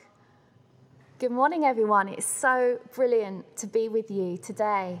Good morning, everyone. It's so brilliant to be with you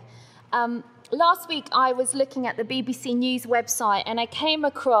today. Last week, I was looking at the BBC News website and I came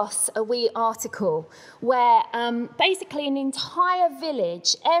across a wee article where basically an entire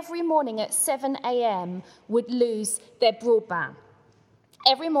village every morning at 7 a.m. would lose their broadband.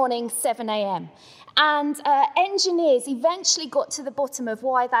 Every morning, 7 a.m. And engineers eventually got to the bottom of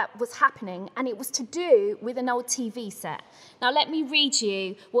why that was happening, and it was to do with an old TV set. Now, let me read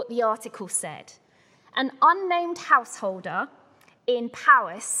you what the article said. An unnamed householder in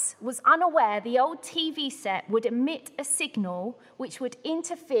Powys was unaware the old TV set would emit a signal which would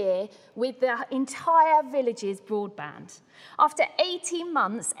interfere with the entire village's broadband. After 18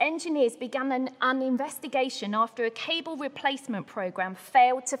 months, engineers began an investigation after a cable replacement program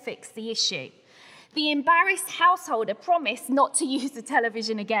failed to fix the issue. The embarrassed householder promised not to use the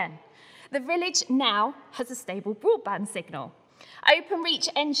television again. The village now has a stable broadband signal. Openreach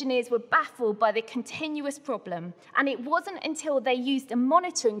engineers were baffled by the continuous problem, and it wasn't until they used a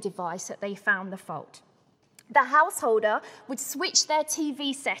monitoring device that they found the fault. The householder would switch their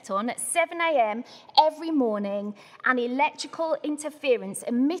TV set on at 7 a.m. every morning, and electrical interference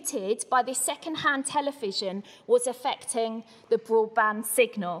emitted by the second-hand television was affecting the broadband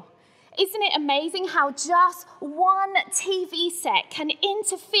signal. Isn't it amazing how just one TV set can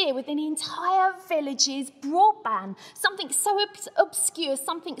interfere with an entire village's broadband? Something so obscure,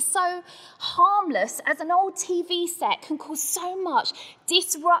 something so harmless as an old TV set can cause so much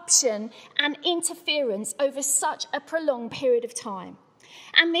disruption and interference over such a prolonged period of time.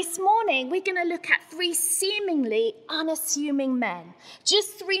 And this morning, we're going to look at three seemingly unassuming men.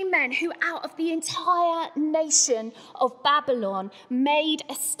 Just three men who, out of the entire nation of Babylon, made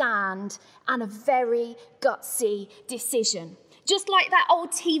a stand and a very gutsy decision. Just like that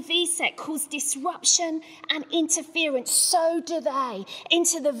old TV set caused disruption and interference, so do they,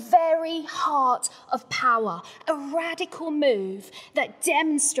 into the very heart of power. A radical move that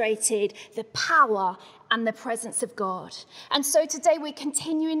demonstrated the power and the presence of God. And so today we're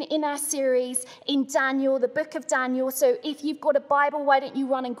continuing in our series in Daniel, the book of Daniel. So if you've got a Bible, why don't you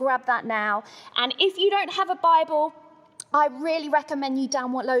run and grab that now? And if you don't have a Bible, I really recommend you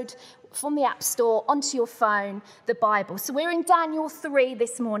download from the App Store onto your phone the Bible. So we're in Daniel 3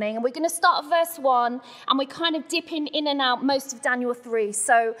 this morning, and we're going to start at verse 1, and we're kind of dipping in and out most of Daniel 3.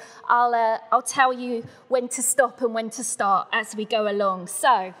 So I'll tell you when to stop and when to start as we go along.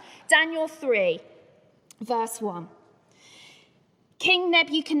 So Daniel 3. Verse 1. King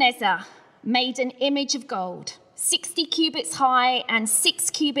Nebuchadnezzar made an image of gold, 60 cubits high and 6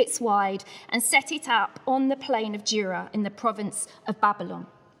 cubits wide, and set it up on the plain of Dura in the province of Babylon.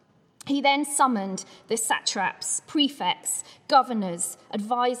 He then summoned the satraps, prefects, governors,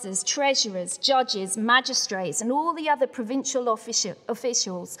 advisors, treasurers, judges, magistrates, and all the other provincial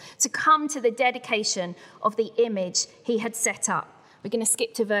officials to come to the dedication of the image he had set up. We're going to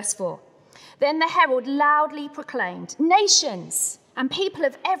skip to verse 4. Then the herald loudly proclaimed, "Nations and people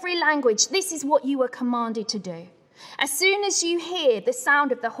of every language, this is what you are commanded to do. As soon as you hear the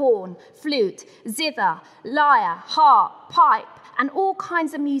sound of the horn, flute, zither, lyre, harp, pipe, and all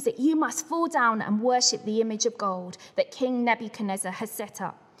kinds of music, you must fall down and worship the image of gold that King Nebuchadnezzar has set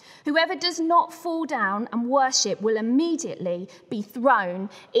up. Whoever does not fall down and worship will immediately be thrown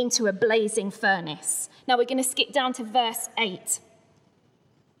into a blazing furnace." Now we're going to skip down to verse 8.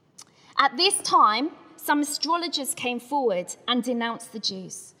 At this time, some astrologers came forward and denounced the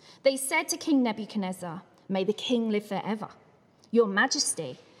Jews. They said to King Nebuchadnezzar, "May the king live forever. Your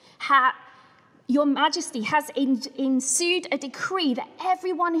Majesty has ensued a decree that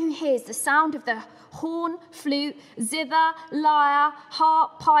everyone who hears the sound of the horn, flute, zither, lyre,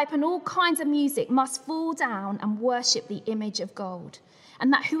 harp, pipe, and all kinds of music must fall down and worship the image of gold.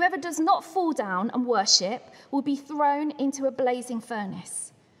 And that whoever does not fall down and worship will be thrown into a blazing furnace.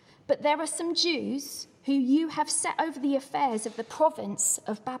 But there are some Jews who you have set over the affairs of the province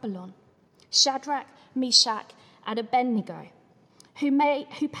of Babylon, Shadrach, Meshach, and Abednego,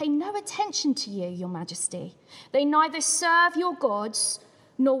 who pay no attention to you, your Majesty. They neither serve your gods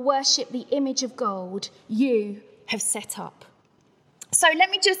nor worship the image of gold you have set up." So let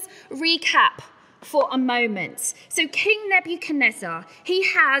me just recap for a moment. So King Nebuchadnezzar, he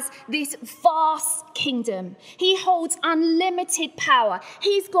has this vast kingdom. He holds unlimited power.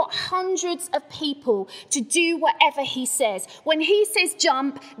 He's got hundreds of people to do whatever he says. When he says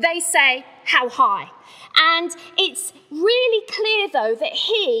jump, they say how high. And it's really clear, though, that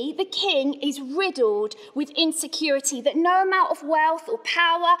he, the king, is riddled with insecurity that no amount of wealth or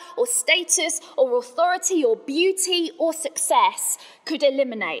power or status or authority or beauty or success could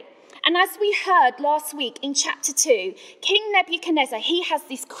eliminate. And as we heard last week in chapter 2, King Nebuchadnezzar, he has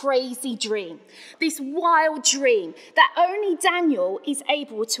this crazy dream, this wild dream that only Daniel is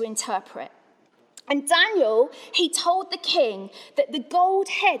able to interpret. And Daniel, he told the king that the gold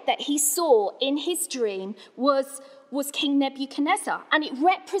head that he saw in his dream was King Nebuchadnezzar, and it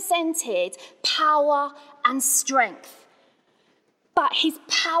represented power and strength. But his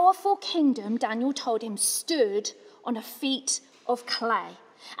powerful kingdom, Daniel told him, stood on a feet of clay.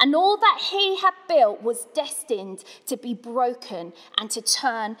 And all that he had built was destined to be broken and to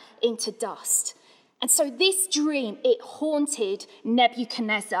turn into dust. And so this dream, it haunted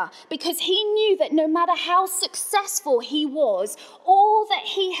Nebuchadnezzar because he knew that no matter how successful he was, all that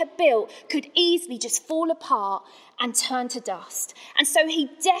he had built could easily just fall apart and turn to dust. And so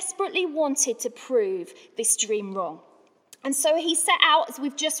he desperately wanted to prove this dream wrong. And so he set out, as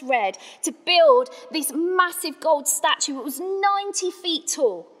we've just read, to build this massive gold statue. It was 90 feet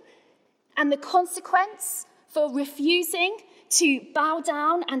tall. And the consequence for refusing to bow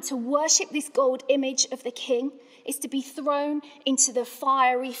down and to worship this gold image of the king is to be thrown into the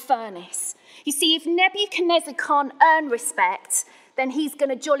fiery furnace. You see, if Nebuchadnezzar can't earn respect, then he's going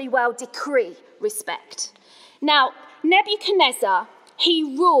to jolly well decree respect. Now, Nebuchadnezzar, he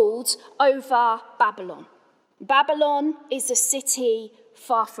ruled over Babylon. Babylon is a city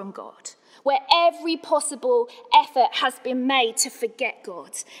far from God, where every possible effort has been made to forget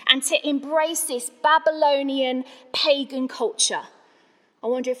God and to embrace this Babylonian pagan culture. I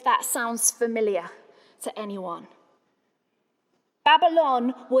wonder if that sounds familiar to anyone.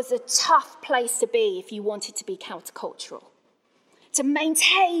 Babylon was a tough place to be if you wanted to be countercultural. To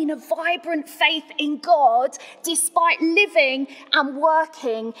maintain a vibrant faith in God despite living and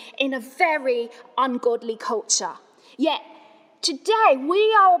working in a very ungodly culture. Yet today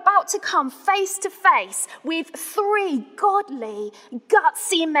we are about to come face to face with 3 godly,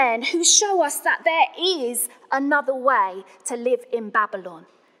 gutsy men who show us that there is another way to live in Babylon.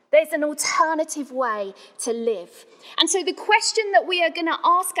 There's an alternative way to live. And so the question that we are going to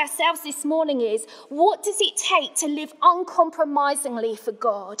ask ourselves this morning is, what does it take to live uncompromisingly for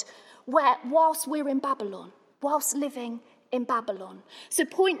God whilst we're in Babylon, whilst living in Babylon? So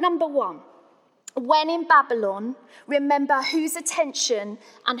point number 1, when in Babylon, remember whose attention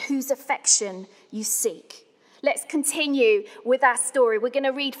and whose affection you seek. Let's continue with our story. We're going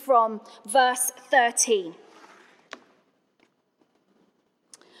to read from verse 13.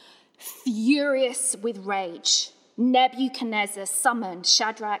 Furious with rage, Nebuchadnezzar summoned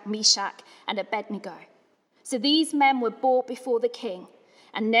Shadrach, Meshach, and Abednego. So these men were brought before the king,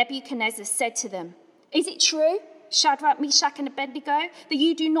 and Nebuchadnezzar said to them, "Is it true, Shadrach, Meshach, and Abednego, that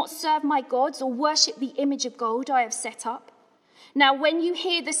you do not serve my gods or worship the image of gold I have set up? Now when you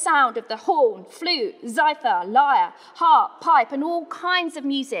hear the sound of the horn, flute, zither, lyre, harp, pipe, and all kinds of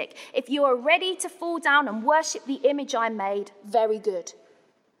music, if you are ready to fall down and worship the image I made, very good.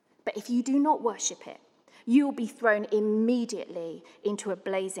 But if you do not worship it, you will be thrown immediately into a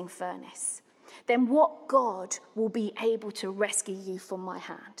blazing furnace. Then what God will be able to rescue you from my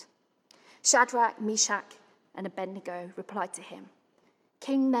hand?" Shadrach, Meshach, and Abednego replied to him,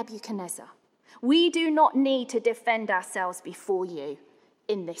 "King Nebuchadnezzar, we do not need to defend ourselves before you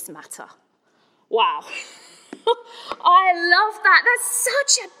in this matter." Wow. I love that.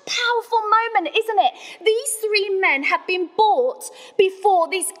 That's such a powerful moment, isn't it? These 3 men have been brought before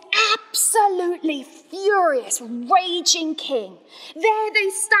this absolutely furious, raging king. There they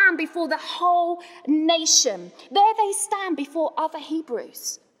stand before the whole nation. There they stand before other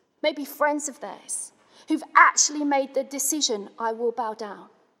Hebrews, maybe friends of theirs, who've actually made the decision, I will bow down.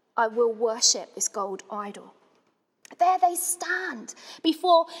 I will worship this gold idol. There they stand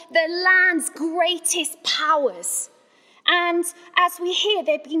before the land's greatest powers. And as we hear,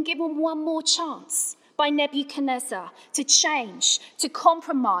 they've been given one more chance by Nebuchadnezzar to change, to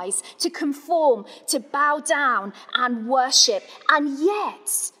compromise, to conform, to bow down and worship. And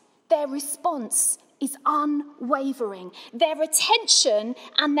yet their response is unwavering. Their attention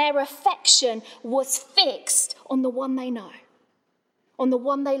and their affection was fixed on the one they know, on the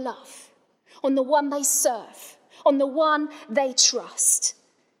one they love, on the one they serve, on the one they trust.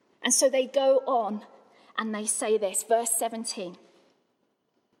 And so they go on and they say this, verse 17.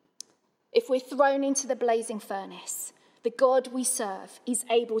 If we're thrown into the blazing furnace, the God we serve is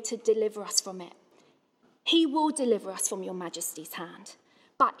able to deliver us from it. He will deliver us from your majesty's hand.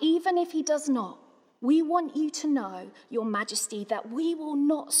 But even if he does not, we want you to know, your majesty, that we will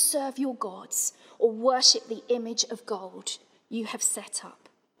not serve your gods or worship the image of gold you have set up.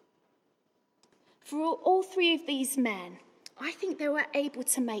 For all 3 of these men, I think they were able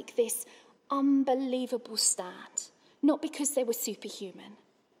to make this unbelievable stand, not because they were superhuman,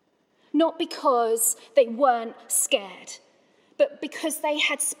 not because they weren't scared, but because they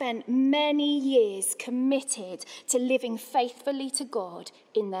had spent many years committed to living faithfully to God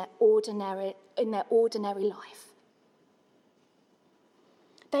in their ordinary life.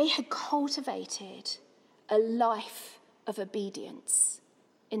 They had cultivated a life of obedience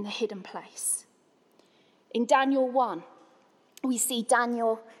in the hidden place. In Daniel 1, we see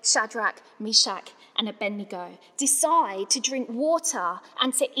Daniel, Shadrach, Meshach, and Abednego decide to drink water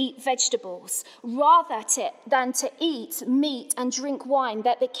and to eat vegetables rather than to eat meat and drink wine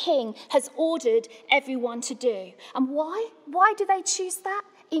that the king has ordered everyone to do. And why? Why do they choose that?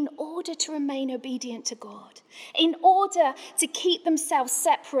 In order to remain obedient to God, in order to keep themselves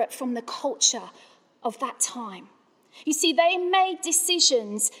separate from the culture of that time. You see, they made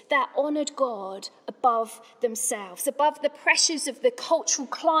decisions that honoured God above themselves, above the pressures of the cultural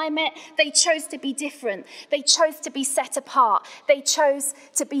climate. They chose to be different. They chose to be set apart. They chose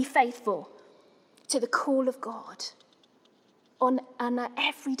to be faithful to the call of God on an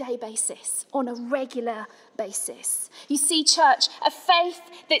everyday basis, on a regular basis. You see, church, a faith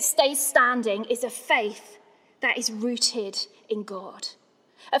that stays standing is a faith that is rooted in God.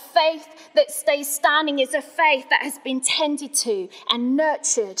 A faith that stays standing is a faith that has been tended to and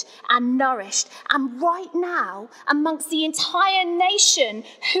nurtured and nourished. And right now, amongst the entire nation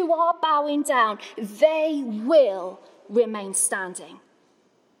who are bowing down, they will remain standing.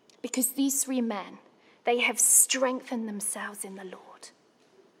 Because these three men, they have strengthened themselves in the Lord.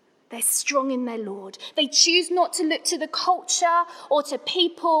 They're strong in their Lord. They choose not to look to the culture or to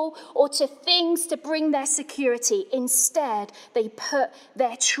people or to things to bring their security. Instead, they put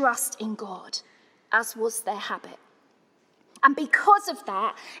their trust in God, as was their habit. And because of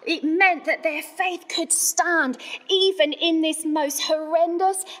that, it meant that their faith could stand even in this most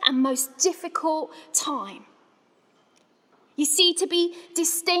horrendous and most difficult time. You see, to be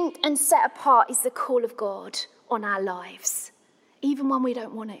distinct and set apart is the call of God on our lives, even when we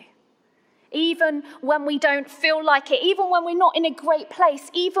don't want to. Even when we don't feel like it, even when we're not in a great place,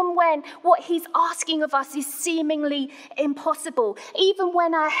 even when what he's asking of us is seemingly impossible, even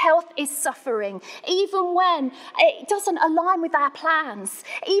when our health is suffering, even when it doesn't align with our plans,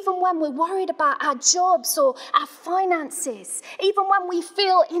 even when we're worried about our jobs or our finances, even when we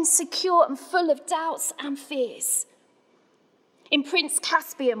feel insecure and full of doubts and fears. In Prince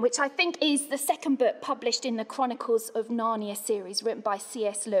Caspian, which I think is the second book published in the Chronicles of Narnia series written by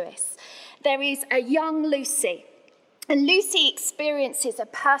C.S. Lewis, there is a young Lucy. And Lucy experiences a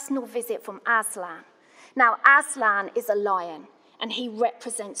personal visit from Aslan. Now, Aslan is a lion, and he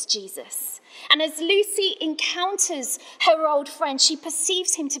represents Jesus. And as Lucy encounters her old friend, she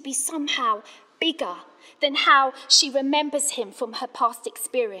perceives him to be somehow bigger than how she remembers him from her past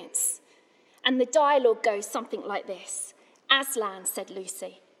experience. And the dialogue goes something like this. Aslan, said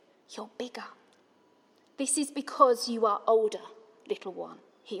Lucy, you're bigger. This is because you are older, little one,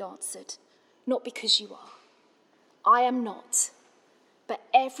 he answered, not because you are. I am not, but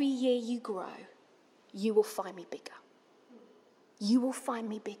every year you grow, you will find me bigger. You will find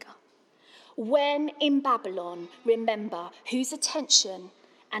me bigger. When in Babylon, remember whose attention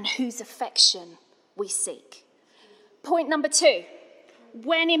and whose affection we seek. Point number 2,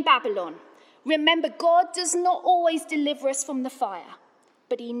 when in Babylon, remember, God does not always deliver us from the fire,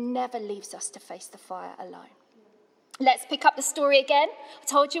 but he never leaves us to face the fire alone. Let's pick up the story again. I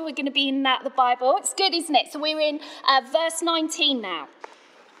told you we're going to be in the Bible. It's good, isn't it? So we're in verse 19 now.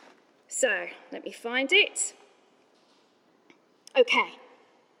 So let me find it. Okay.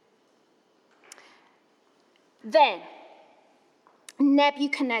 Then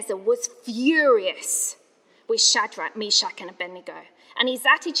Nebuchadnezzar was furious with Shadrach, Meshach, and Abednego, and his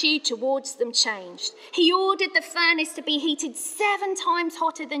attitude towards them changed. He ordered the furnace to be heated 7 times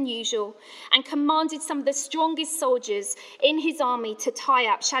hotter than usual and commanded some of the strongest soldiers in his army to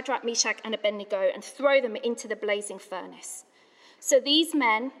tie up Shadrach, Meshach, and Abednego and throw them into the blazing furnace. So these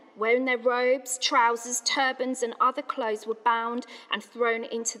men, wearing their robes, trousers, turbans, and other clothes, were bound and thrown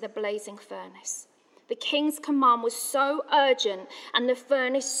into the blazing furnace. The king's command was so urgent and the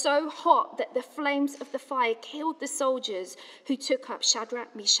furnace so hot that the flames of the fire killed the soldiers who took up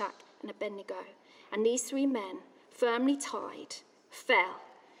Shadrach, Meshach, and Abednego. And these 3 men, firmly tied, fell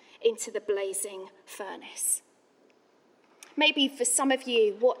into the blazing furnace. Maybe for some of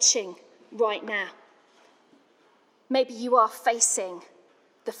you watching right now, maybe you are facing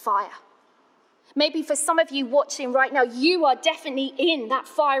the fire. Maybe for some of you watching right now, you are definitely in that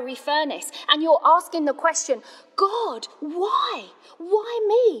fiery furnace and you're asking the question, God, why? Why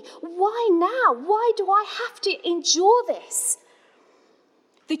me? Why now? Why do I have to endure this?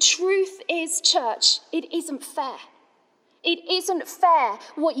 The truth is, church, it isn't fair. It isn't fair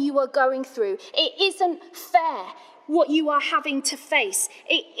what you are going through. It isn't fair what you are having to face.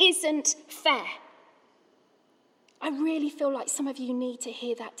 It isn't fair. I really feel like some of you need to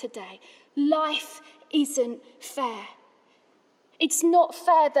hear that today. Life isn't fair. It's not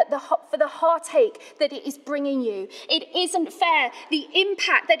fair that for the heartache that it is bringing you. It isn't fair the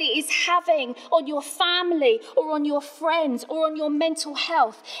impact that it is having on your family or on your friends or on your mental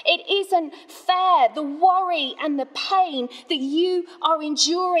health. It isn't fair the worry and the pain that you are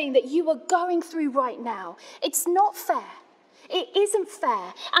enduring, that you are going through right now. It's not fair. It isn't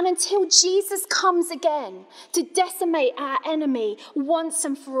fair. And until Jesus comes again to decimate our enemy once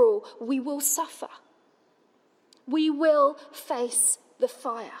and for all, we will suffer. We will face the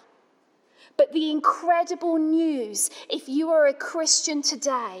fire. But the incredible news, if you are a Christian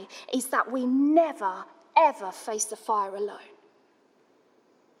today, is that we never, ever face the fire alone.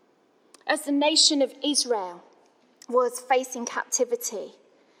 As the nation of Israel was facing captivity,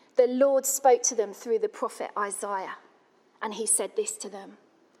 the Lord spoke to them through the prophet Isaiah. And he said this to them: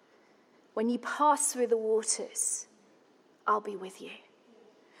 when you pass through the waters, I'll be with you.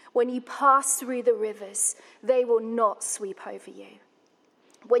 When you pass through the rivers, they will not sweep over you.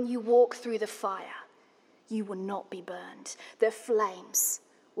 When you walk through the fire, you will not be burned. The flames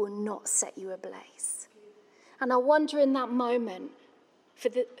will not set you ablaze. And I wonder in that moment,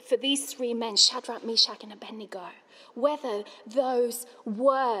 for these three men, Shadrach, Meshach, and Abednego, whether those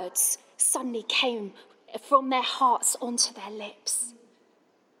words suddenly came from their hearts onto their lips.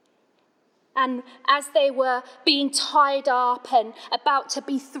 And as they were being tied up and about to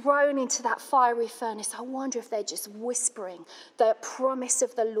be thrown into that fiery furnace, I wonder if they're just whispering the promise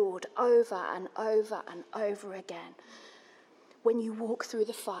of the Lord over and over and over again. When you walk through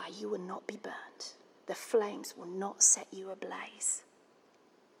the fire, you will not be burned. The flames will not set you ablaze.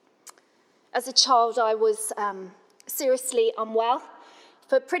 As a child, I was seriously unwell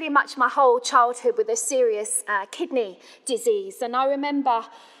for pretty much my whole childhood with a serious kidney disease. And I remember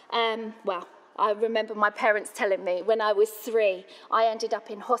my parents telling me when I was 3, I ended up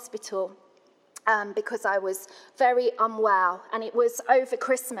in hospital because I was very unwell, and it was over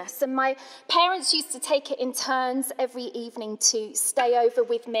Christmas. And my parents used to take it in turns every evening to stay over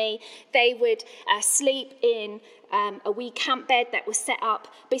with me. They would sleep in a wee camp bed that was set up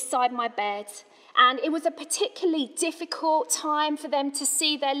beside my bed. And it was a particularly difficult time for them to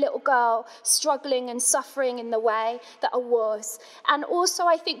see their little girl struggling and suffering in the way that I was. And also,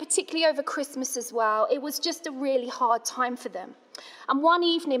 I think, particularly over Christmas as well, it was just a really hard time for them. And one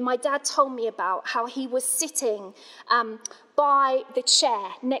evening, my dad told me about how he was sitting by the chair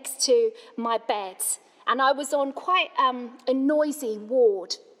next to my bed. And I was on quite a noisy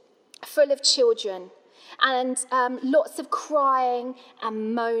ward full of children. And lots of crying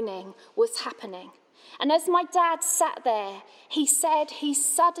and moaning was happening. And as my dad sat there, he said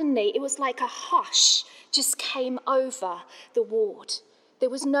it was like a hush just came over the ward. There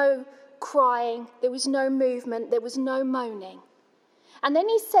was no crying, there was no movement, there was no moaning. And then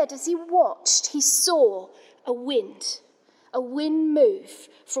he said, as he watched, he saw a wind move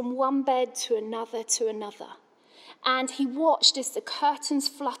from one bed to another to another. And he watched as the curtains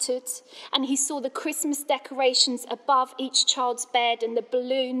fluttered, and he saw the Christmas decorations above each child's bed and the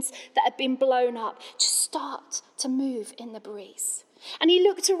balloons that had been blown up just start to move in the breeze. And he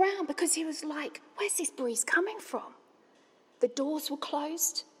looked around because he was like, where's this breeze coming from? The doors were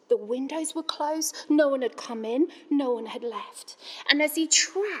closed, the windows were closed, no one had come in, no one had left. And as he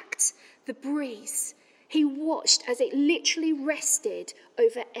tracked the breeze, he watched as it literally rested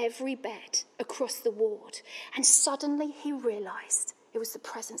over every bed across the ward. And suddenly he realized it was the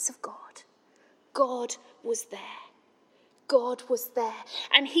presence of God. God was there. God was there.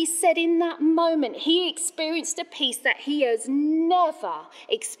 And he said in that moment, he experienced a peace that he has never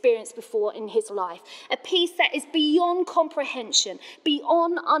experienced before in his life. A peace that is beyond comprehension,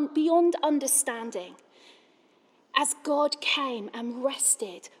 beyond understanding. As God came and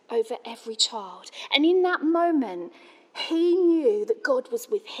rested over every child. And in that moment, he knew that God was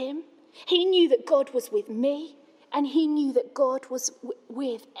with him. He knew that God was with me. And he knew that God was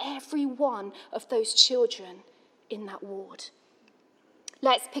with every one of those children in that ward.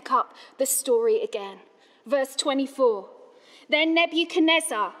 Let's pick up the story again. Verse 24. Then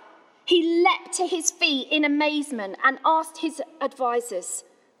Nebuchadnezzar, he leapt to his feet in amazement and asked his advisors,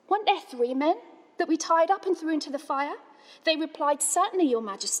 weren't there 3 men that we tied up and threw into the fire? They replied, certainly, your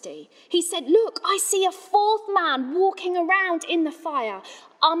majesty. He said, look, I see a 4th man walking around in the fire,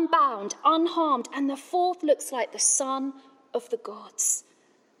 unbound, unharmed, and the 4th looks like the son of the gods.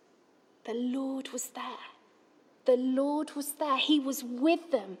 The Lord was there. the Lord was there. He was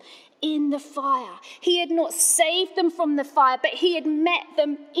with them in the fire. He had not saved them from the fire, but he had met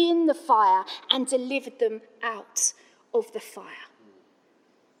them in the fire and delivered them out of the fire.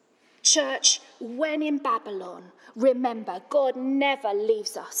 Church, when in Babylon, remember, God never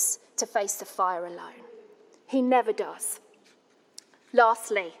leaves us to face the fire alone. He never does.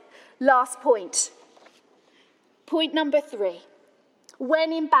 Lastly, last point. Point number 3.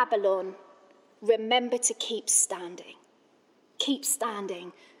 When in Babylon, remember to keep standing. Keep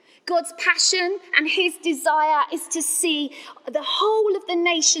standing. God's passion and his desire is to see the whole of the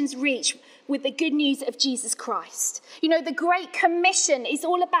nations reach with the good news of Jesus Christ. You know, the Great Commission is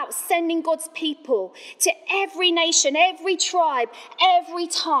all about sending God's people to every nation, every tribe, every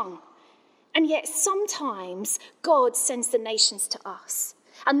tongue. And yet sometimes God sends the nations to us.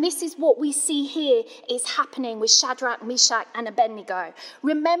 And this is what we see here is happening with Shadrach, Meshach, and Abednego.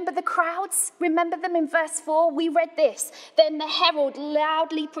 Remember the crowds? Remember them in verse 4? We read this. Then the herald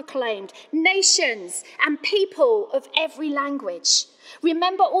loudly proclaimed, nations and people of every language.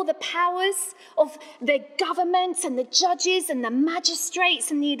 Remember all the powers of the governments and the judges and the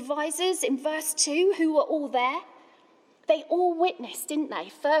magistrates and the advisors in verse 2 who were all there? They all witnessed, didn't they,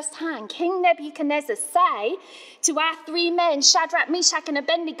 firsthand, King Nebuchadnezzar say to our 3 men, Shadrach, Meshach, and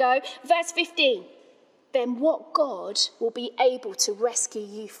Abednego, verse 15, then what God will be able to rescue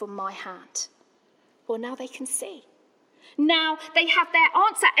you from my hand? Well, now they can see. Now they have their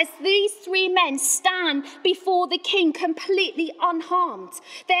answer as these 3 men stand before the king completely unharmed.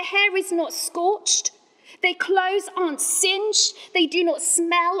 Their hair is not scorched. Their clothes aren't singed. They do not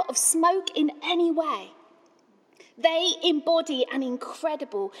smell of smoke in any way. They embody an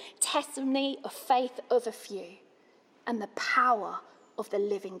incredible testimony of faith of a few and the power of the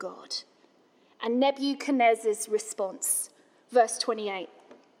living God. And Nebuchadnezzar's response, verse 28.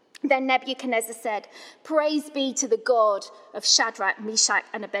 Then Nebuchadnezzar said, praise be to the God of Shadrach, Meshach,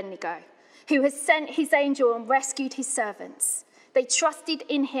 and Abednego, who has sent his angel and rescued his servants. They trusted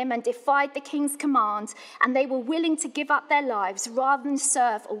in him and defied the king's command, and they were willing to give up their lives rather than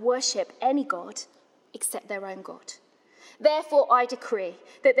serve or worship any god except their own God. Therefore, I decree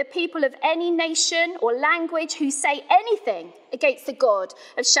that the people of any nation or language who say anything against the God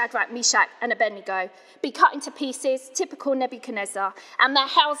of Shadrach, Meshach, and Abednego be cut into pieces, typical Nebuchadnezzar, and their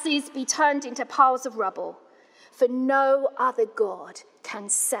houses be turned into piles of rubble. For no other God can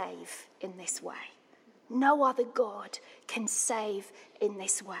save in this way. No other God can save in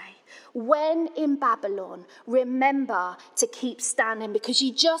this way. When in Babylon, remember to keep standing, because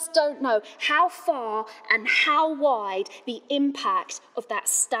you just don't know how far and how wide the impact of that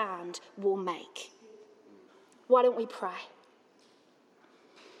stand will make. Why don't we pray?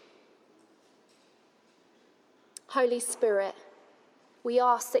 Holy Spirit, we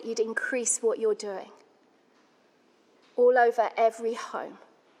ask that you'd increase what you're doing all over every home.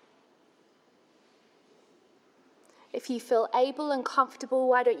 If you feel able and comfortable,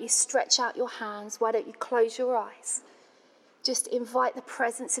 why don't you stretch out your hands? Why don't you close your eyes? Just invite the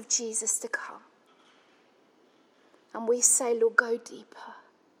presence of Jesus to come. And we say, Lord, go deeper.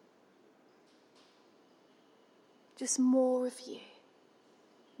 Just more of you.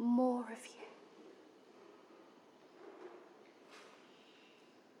 More of you.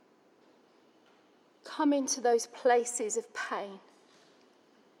 Come into those places of pain.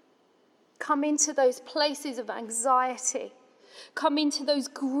 Come into those places of anxiety. Come into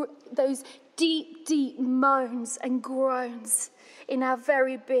those deep, deep moans and groans in our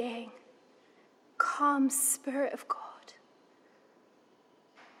very being. Come, Spirit of God.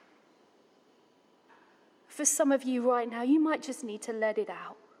 For some of you right now, you might just need to let it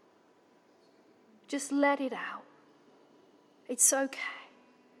out. Just let it out. It's okay.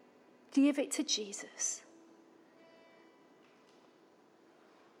 Give it to Jesus.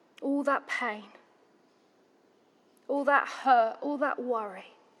 All that pain, all that hurt, all that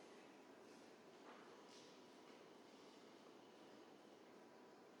worry.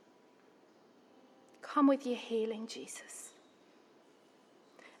 Come with your healing, Jesus.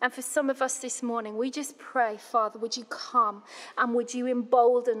 And for some of us this morning, we just pray, Father, would you come and would you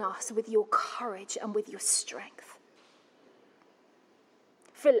embolden us with your courage and with your strength?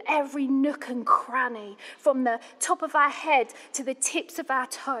 Fill every nook and cranny, from the top of our head to the tips of our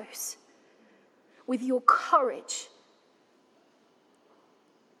toes, with your courage,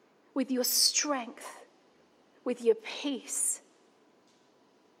 with your strength, with your peace.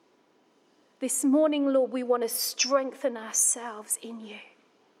 This morning, Lord, we want to strengthen ourselves in you,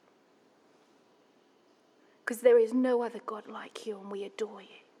 because there is no other God like you, and we adore you.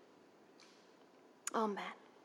 Amen.